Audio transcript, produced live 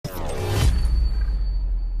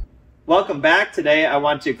Welcome back. Today I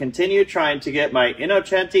want to continue trying to get my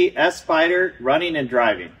Innocenti S Spyder running and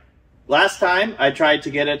driving. Last time I tried to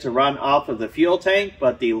get it to run off of the fuel tank,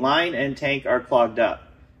 but the line and tank are clogged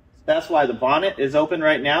up. That's why the bonnet is open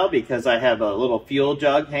right now, because I have a little fuel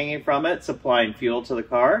jug hanging from it supplying fuel to the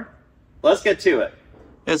car. Let's get to it.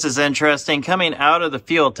 This is interesting. Coming out of the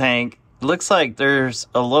fuel tank, it looks like there's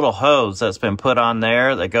a little hose that's been put on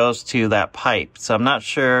there that goes to that pipe. So I'm not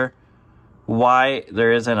sure why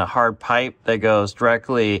there isn't a hard pipe that goes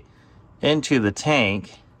directly into the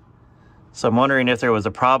tank. So I'm wondering if there was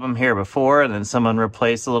a problem here before and then someone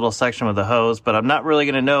replaced a little section with the hose, but I'm not really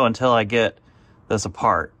going to know until I get this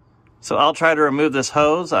apart. So I'll try to remove this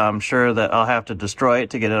hose. I'm sure that I'll have to destroy it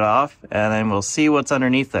to get it off, and then we'll see what's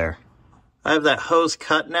underneath there. I have that hose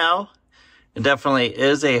cut now. It definitely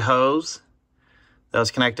is a hose that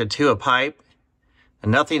was connected to a pipe,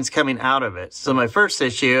 and nothing's coming out of it. So my first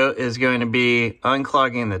issue is going to be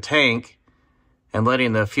unclogging the tank and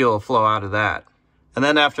letting the fuel flow out of that. And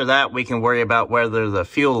then after that, we can worry about whether the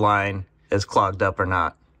fuel line is clogged up or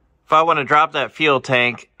not. If I want to drop that fuel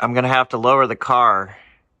tank, I'm going to have to lower the car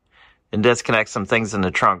and disconnect some things in the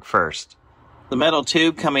trunk first. The metal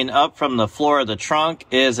tube coming up from the floor of the trunk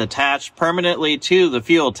is attached permanently to the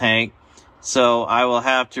fuel tank. So I will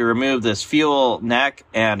have to remove this fuel neck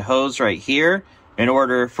and hose right here in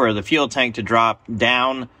order for the fuel tank to drop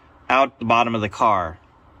down out the bottom of the car,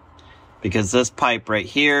 because this pipe right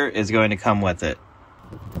here is going to come with it.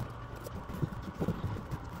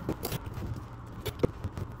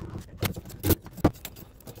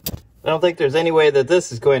 I don't think there's any way that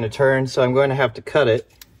this is going to turn, so I'm going to have to cut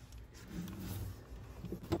it.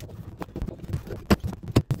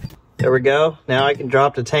 There we go. Now I can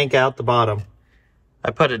drop the tank out the bottom. I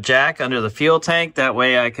put a jack under the fuel tank. That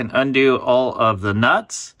way I can undo all of the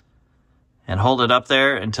nuts and hold it up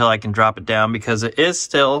there until I can drop it down, because it is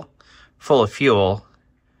still full of fuel.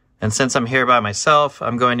 And since I'm here by myself,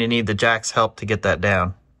 I'm going to need the jack's help to get that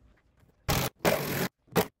down.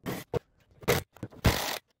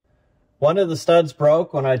 One of the studs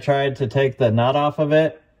broke when I tried to take the nut off of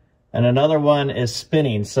it, and another one is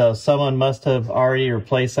spinning, so someone must have already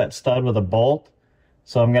replaced that stud with a bolt.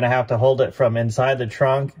 So I'm going to have to hold it from inside the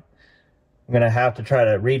trunk. I'm going to have to try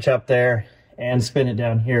to reach up there and spin it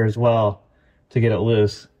down here as well to get it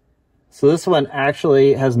loose. So this one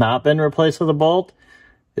actually has not been replaced with a bolt.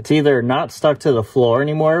 It's either not stuck to the floor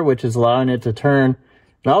anymore, which is allowing it to turn.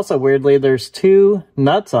 And also, weirdly, there's two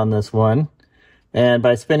nuts on this one. And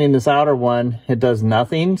by spinning this outer one, it does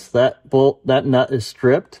nothing. So that nut is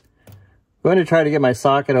stripped. I'm going to try to get my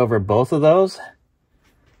socket over both of those.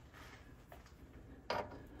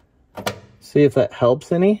 See if that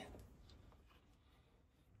helps any.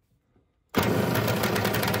 I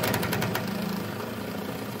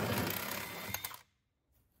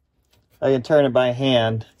can turn it by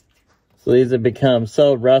hand. So these have become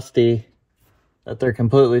so rusty that they're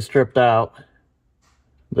completely stripped out.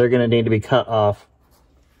 They're going to need to be cut off.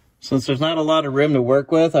 Since there's not a lot of room to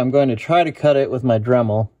work with, I'm going to try to cut it with my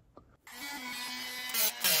Dremel.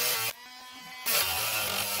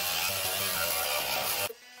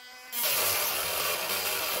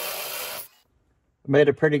 Made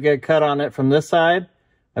a pretty good cut on it from this side.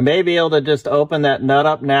 I may be able to just open that nut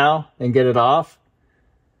up now and get it off.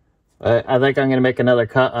 I think I'm going to make another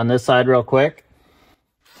cut on this side real quick.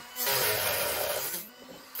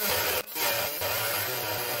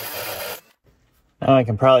 Now I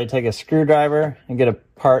can probably take a screwdriver and get a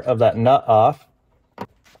part of that nut off.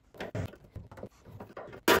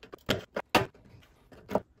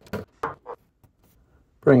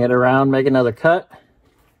 Bring it around, make another cut.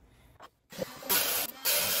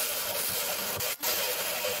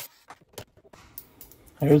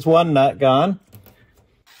 There's one nut gone.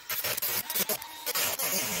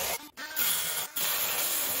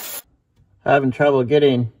 Having trouble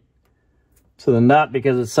getting to the nut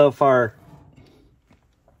because it's so far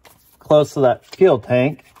close to that fuel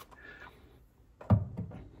tank.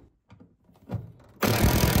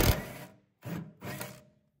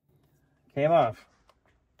 Came off.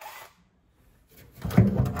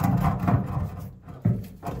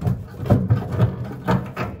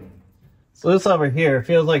 So this over here,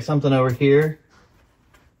 feels like something over here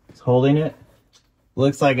is holding it.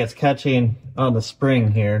 Looks like it's catching on the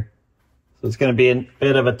spring here. So it's going to be a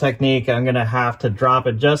bit of a technique. I'm going to have to drop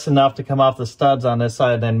it just enough to come off the studs on this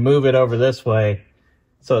side, then move it over this way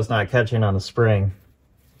so it's not catching on the spring.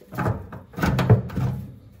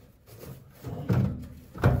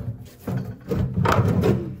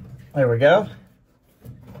 There we go.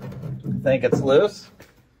 I think it's loose.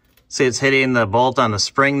 See, it's hitting the bolt on the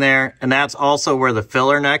spring there, and that's also where the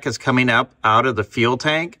filler neck is coming up out of the fuel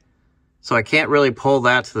tank. So I can't really pull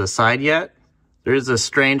that to the side yet. There's a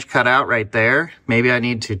strange cutout right there. Maybe I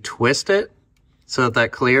need to twist it so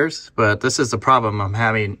that clears, but this is the problem I'm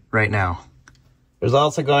having right now. There's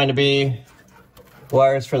also going to be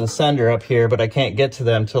wires for the sender up here, but I can't get to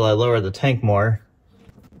them till I lower the tank more.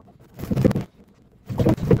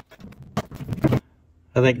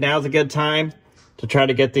 I think now's a good time to try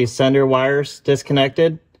to get these sender wires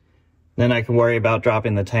disconnected. Then I can worry about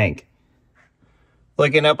dropping the tank.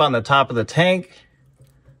 Looking up on the top of the tank,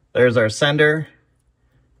 there's our sender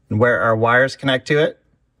and where our wires connect to it.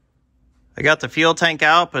 I got the fuel tank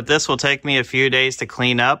out, but this will take me a few days to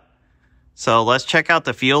clean up. So let's check out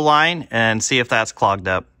the fuel line and see if that's clogged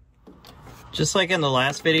up. Just like in the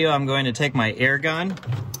last video, I'm going to take my air gun.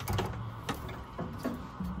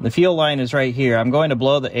 The fuel line is right here. I'm going to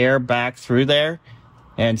blow the air back through there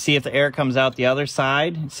and see if the air comes out the other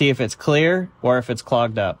side, see if it's clear or if it's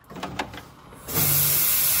clogged up.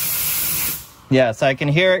 Yes, I can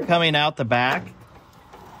hear it coming out the back.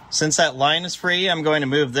 Since that line is free, I'm going to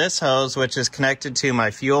move this hose, which is connected to my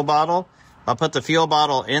fuel bottle. I'll put the fuel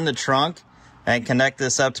bottle in the trunk and connect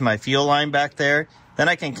this up to my fuel line back there. Then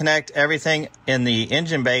I can connect everything in the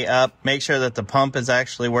engine bay up, make sure that the pump is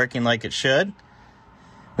actually working like it should.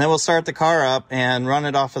 Then we'll start the car up and run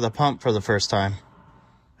it off of the pump for the first time.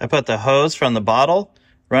 I put the hose from the bottle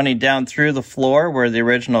running down through the floor where the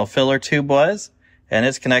original filler tube was, and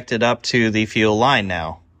it's connected up to the fuel line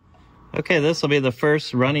now. Okay, this will be the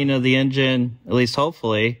first running of the engine, at least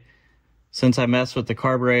hopefully, since I messed with the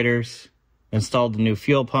carburetors, installed the new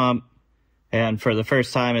fuel pump, and for the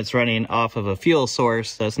first time it's running off of a fuel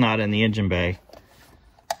source that's not in the engine bay.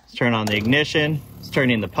 Let's turn on the ignition. It's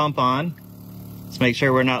turning the pump on. Let's make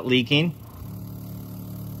sure we're not leaking.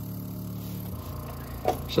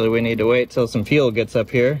 Actually, we need to wait till some fuel gets up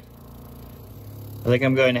here. I think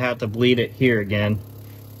I'm going to have to bleed it here again.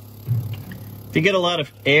 If you get a lot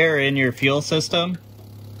of air in your fuel system,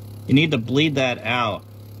 you need to bleed that out.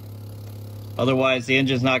 Otherwise, the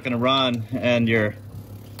engine's not going to run and you're...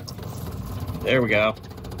 There we go.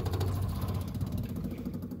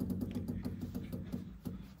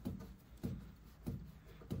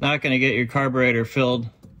 Not going to get your carburetor filled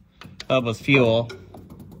up with fuel.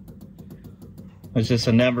 It's just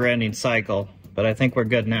a never-ending cycle, but I think we're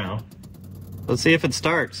good now. Let's see if it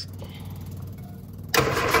starts.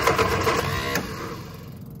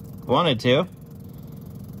 Wanted to.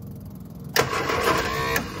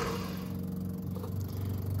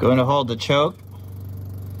 Going to hold the choke.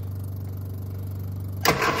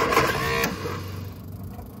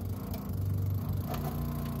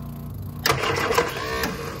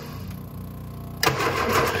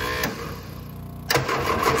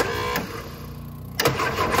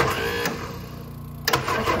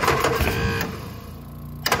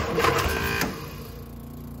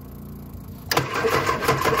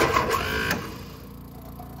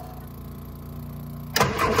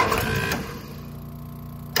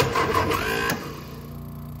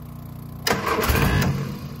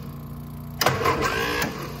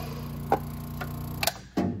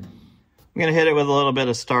 I'm going to hit it with a little bit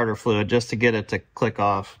of starter fluid just to get it to click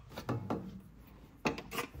off.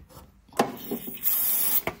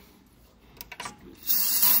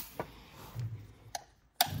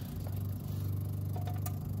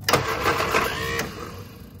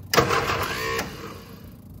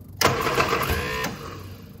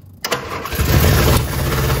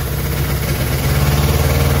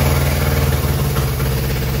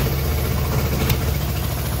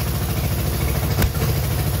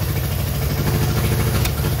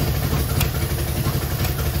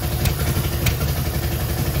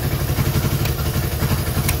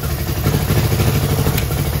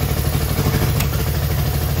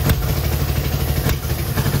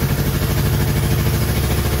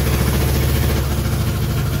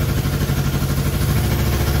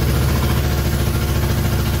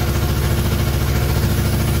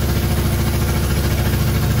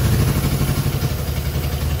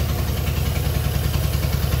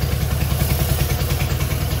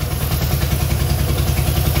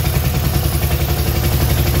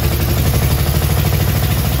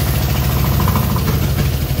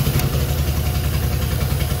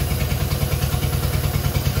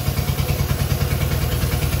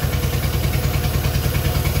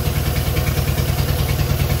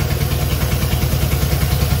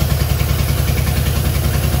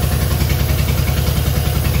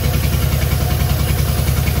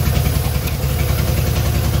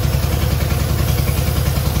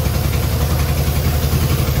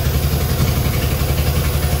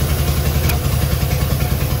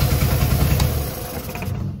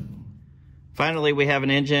 Finally, we have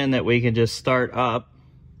an engine that we can just start up.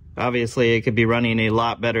 Obviously, it could be running a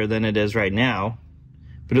lot better than it is right now,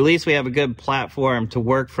 but at least we have a good platform to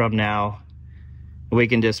work from now. We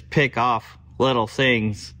can just pick off little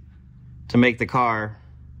things to make the car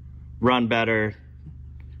run better,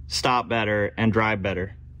 stop better, and drive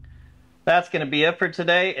better. That's going to be it for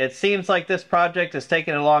today. It seems like this project is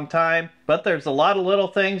taking a long time, but there's a lot of little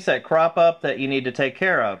things that crop up that you need to take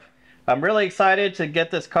care of. I'm really excited to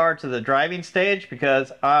get this car to the driving stage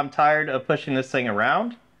because I'm tired of pushing this thing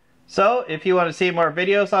around. So if you want to see more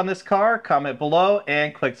videos on this car, comment below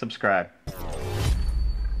and click subscribe.